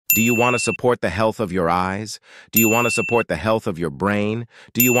Do you want to support the health of your eyes? Do you want to support the health of your brain?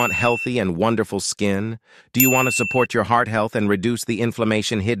 Do you want healthy and wonderful skin? Do you want to support your heart health and reduce the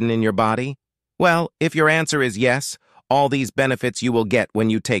inflammation hidden in your body? Well, if your answer is yes, all these benefits you will get when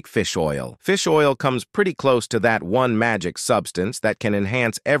you take fish oil. Fish oil comes pretty close to that one magic substance that can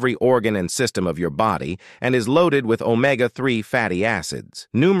enhance every organ and system of your body and is loaded with omega-3 fatty acids.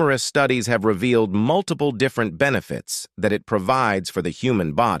 Numerous studies have revealed multiple different benefits that it provides for the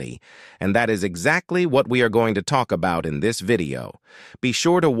human body, and that is exactly what we are going to talk about in this video. Be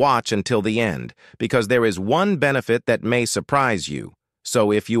sure to watch until the end, because there is one benefit that may surprise you. So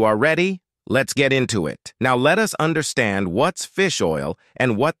if you are ready, let's get into it. Now let us understand what's fish oil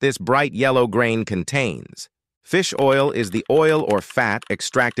and what this bright yellow grain contains. Fish oil is the oil or fat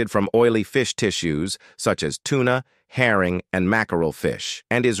extracted from oily fish tissues such as tuna, herring, and mackerel fish,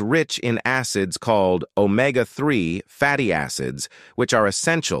 and is rich in acids called omega-3 fatty acids, which are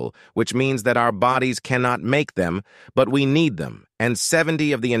essential, which means that our bodies cannot make them, but we need them, and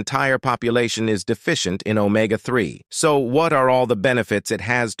 70% of the entire population is deficient in omega-3. So what are all the benefits it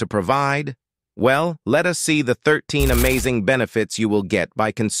has to provide? Well, let us see the 13 amazing benefits you will get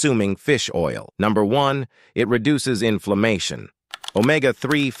by consuming fish oil. Number 1, it reduces inflammation.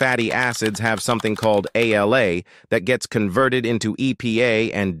 Omega-3 fatty acids have something called ALA that gets converted into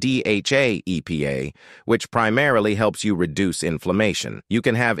EPA and DHA EPA, which primarily helps you reduce inflammation. You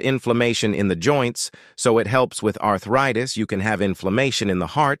can have inflammation in the joints, so it helps with arthritis. You can have inflammation in the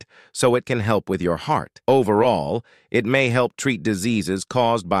heart, so it can help with your heart. Overall, it may help treat diseases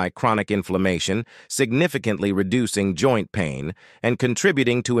caused by chronic inflammation, significantly reducing joint pain and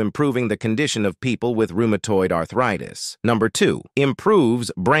contributing to improving the condition of people with rheumatoid arthritis. Number 2,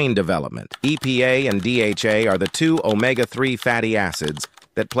 improves brain development. EPA and DHA are the two omega-3 fatty acids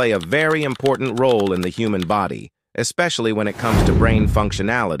that play a very important role in the human body, especially when it comes to brain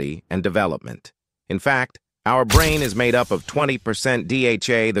functionality and development. In fact, our brain is made up of 20%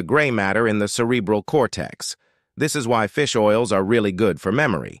 DHA, the gray matter in the cerebral cortex. This is why fish oils are really good for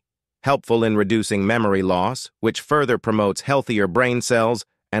memory, helpful in reducing memory loss, which further promotes healthier brain cells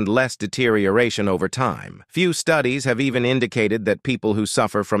and less deterioration over time. Few studies have even indicated that people who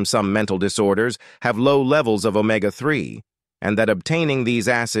suffer from some mental disorders have low levels of omega-3, and that obtaining these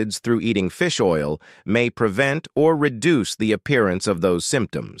acids through eating fish oil may prevent or reduce the appearance of those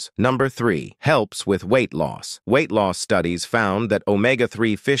symptoms. Number 3, helps with weight loss. Weight loss studies found that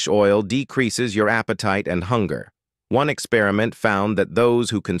omega-3 fish oil decreases your appetite and hunger. One experiment found that those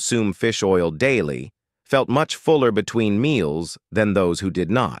who consume fish oil daily felt much fuller between meals than those who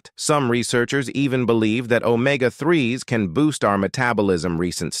did not. Some researchers even believe that omega-3s can boost our metabolism.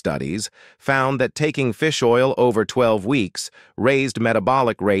 Recent studies found that taking fish oil over 12 weeks raised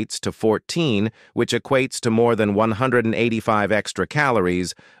metabolic rates to 14, which equates to more than 185 extra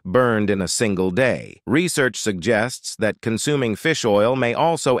calories burned in a single day. Research suggests that consuming fish oil may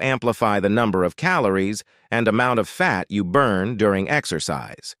also amplify the number of calories and amount of fat you burn during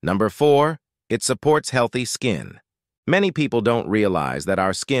exercise. Number 4, it supports healthy skin. Many people don't realize that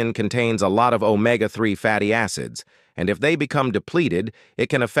our skin contains a lot of omega-3 fatty acids, and if they become depleted, it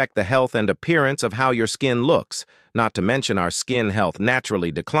can affect the health and appearance of how your skin looks. Not to mention our skin health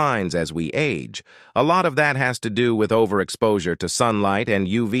naturally declines as we age. A lot of that has to do with overexposure to sunlight and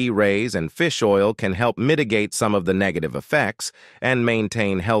UV rays, and fish oil can help mitigate some of the negative effects and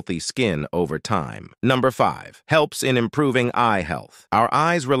maintain healthy skin over time. Number 5, helps in improving eye health. Our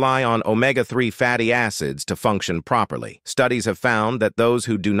eyes rely on omega-3 fatty acids to function properly. Studies have found that those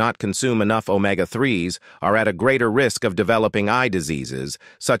who do not consume enough omega-3s are at a greater risk of developing eye diseases,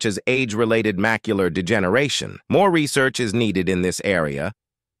 such as age-related macular degeneration. More research is needed in this area,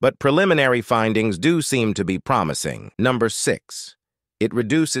 but preliminary findings do seem to be promising. Number 6, it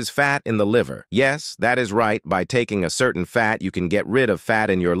reduces fat in the liver. Yes, that is right. By taking a certain fat, you can get rid of fat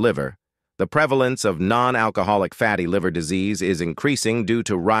in your liver. The prevalence of non-alcoholic fatty liver disease is increasing due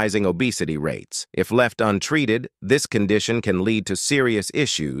to rising obesity rates. If left untreated, this condition can lead to serious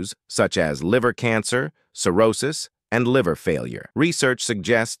issues such as liver cancer, cirrhosis, and liver failure. Research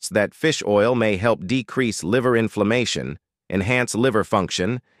suggests that fish oil may help decrease liver inflammation, enhance liver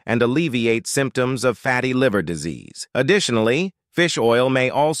function, and alleviate symptoms of fatty liver disease. Additionally, fish oil may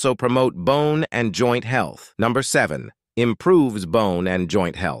also promote bone and joint health. Number 7, improves bone and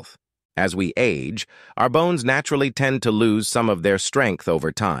joint health. As we age, our bones naturally tend to lose some of their strength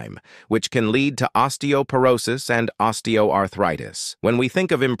over time, which can lead to osteoporosis and osteoarthritis. When we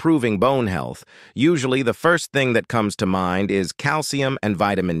think of improving bone health, usually the first thing that comes to mind is calcium and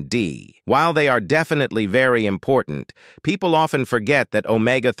vitamin D. While they are definitely very important, people often forget that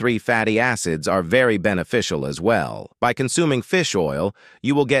omega-3 fatty acids are very beneficial as well. By consuming fish oil,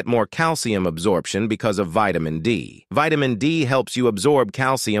 you will get more calcium absorption because of vitamin D. Vitamin D helps you absorb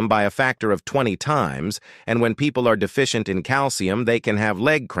calcium by a factor of 20 times, and when people are deficient in calcium, they can have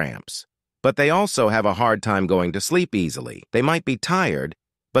leg cramps. But they also have a hard time going to sleep easily. They might be tired,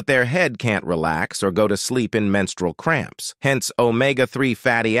 but their head can't relax or go to sleep in menstrual cramps. Hence, omega-3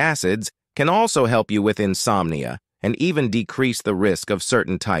 fatty acids can also help you with insomnia and even decrease the risk of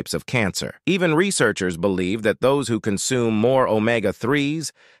certain types of cancer. Even researchers believe that those who consume more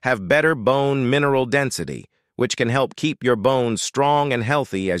omega-3s have better bone mineral density, which can help keep your bones strong and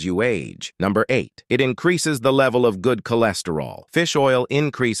healthy as you age. Number 8, it increases the level of good cholesterol. Fish oil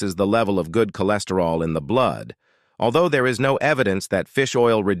increases the level of good cholesterol in the blood. Although there is no evidence that fish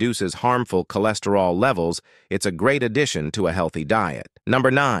oil reduces harmful cholesterol levels, it's a great addition to a healthy diet. Number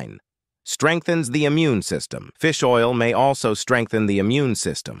 9, strengthens the immune system. Fish oil may also strengthen the immune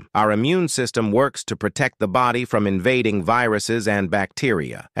system. Our immune system works to protect the body from invading viruses and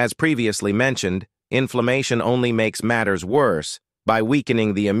bacteria. As previously mentioned, inflammation only makes matters worse by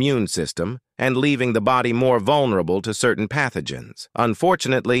weakening the immune system and leaving the body more vulnerable to certain pathogens.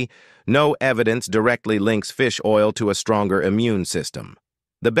 Unfortunately, no evidence directly links fish oil to a stronger immune system.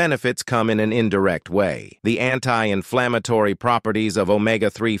 The benefits come in an indirect way. The anti-inflammatory properties of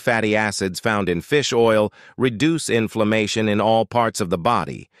omega-3 fatty acids found in fish oil reduce inflammation in all parts of the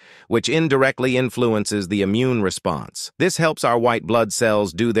body, which indirectly influences the immune response. This helps our white blood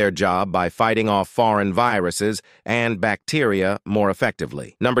cells do their job by fighting off foreign viruses and bacteria more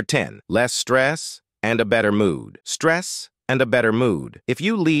effectively. Number 10, less stress and a better mood. Stress and a better mood. If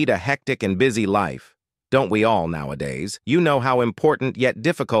you lead a hectic and busy life, don't we all nowadays, you know how important yet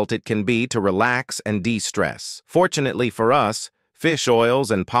difficult it can be to relax and de-stress. Fortunately for us, fish oils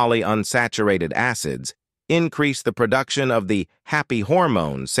and polyunsaturated acids increase the production of the happy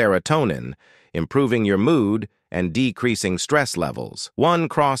hormone serotonin, improving your mood and decreasing stress levels. One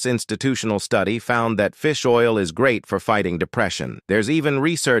cross-institutional study found that fish oil is great for fighting depression. There's even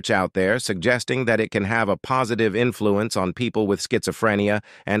research out there suggesting that it can have a positive influence on people with schizophrenia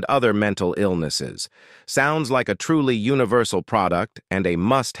and other mental illnesses. Sounds like a truly universal product and a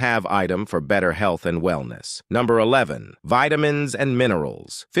must-have item for better health and wellness. Number 11, vitamins and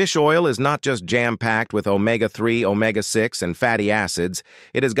minerals. Fish oil is not just jam-packed with omega-3, omega-6, and fatty acids.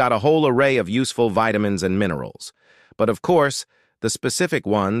 It has got a whole array of useful vitamins and minerals. But of course, the specific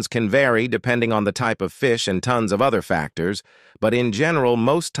ones can vary depending on the type of fish and tons of other factors, but in general,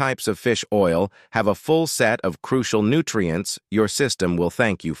 most types of fish oil have a full set of crucial nutrients your system will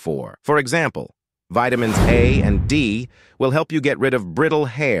thank you for. For example, vitamins A and D will help you get rid of brittle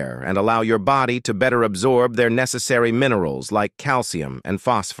hair and allow your body to better absorb their necessary minerals like calcium and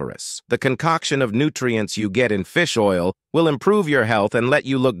phosphorus. The concoction of nutrients you get in fish oil will improve your health and let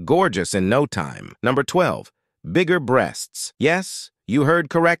you look gorgeous in no time. Number 12, bigger breasts. Yes, you heard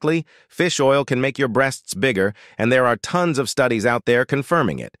correctly. Fish oil can make your breasts bigger, and there are tons of studies out there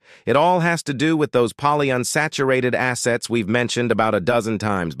confirming it. It all has to do with those polyunsaturated acids we've mentioned about a dozen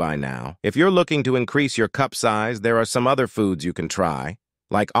times by now. If you're looking to increase your cup size, there are some other foods you can try,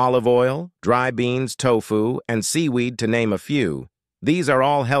 like olive oil, dry beans, tofu, and seaweed, to name a few. These are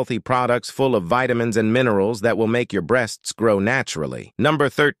all healthy products full of vitamins and minerals that will make your breasts grow naturally. Number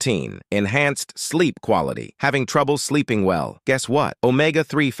 13, enhanced sleep quality. Having trouble sleeping well? Guess what?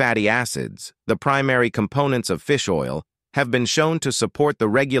 Omega-3 fatty acids, the primary components of fish oil, have been shown to support the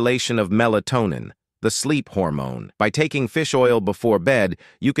regulation of melatonin, the sleep hormone. By taking fish oil before bed,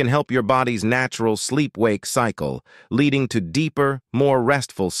 you can help your body's natural sleep-wake cycle, leading to deeper, more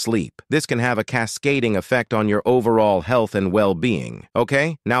restful sleep. This can have a cascading effect on your overall health and well-being.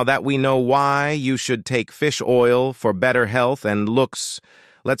 Okay, now that we know why you should take fish oil for better health and looks,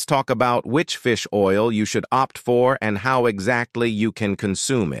 let's talk about which fish oil you should opt for and how exactly you can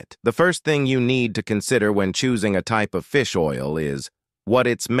consume it. The first thing you need to consider when choosing a type of fish oil is what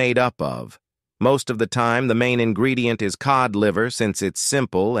it's made up of. Most of the time, the main ingredient is cod liver since it's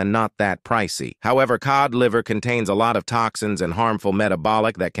simple and not that pricey. However, cod liver contains a lot of toxins and harmful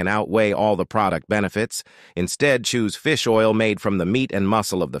metabolic that can outweigh all the product benefits. Instead, choose fish oil made from the meat and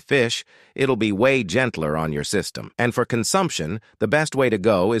muscle of the fish. It'll be way gentler on your system. And for consumption, the best way to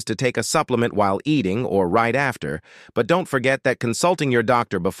go is to take a supplement while eating or right after, but don't forget that consulting your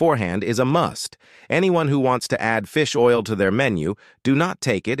doctor beforehand is a must. Anyone who wants to add fish oil to their menu, do not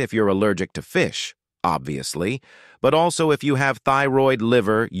take it if you're allergic to fish, obviously, but also if you have thyroid,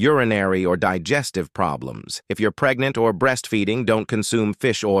 liver, urinary, or digestive problems. If you're pregnant or breastfeeding, don't consume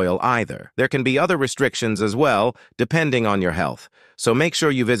fish oil either. There can be other restrictions as well, depending on your health, so make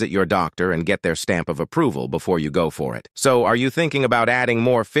sure you visit your doctor and get their stamp of approval before you go for it. So, are you thinking about adding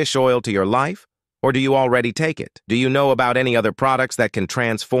more fish oil to your life? Or do you already take it? Do you know about any other products that can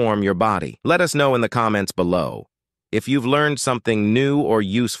transform your body? Let us know in the comments below. If you've learned something new or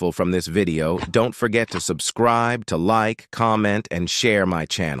useful from this video, don't forget to subscribe, to like, comment, and share my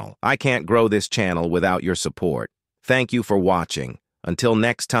channel. I can't grow this channel without your support. Thank you for watching. Until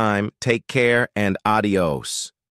next time, take care and adios.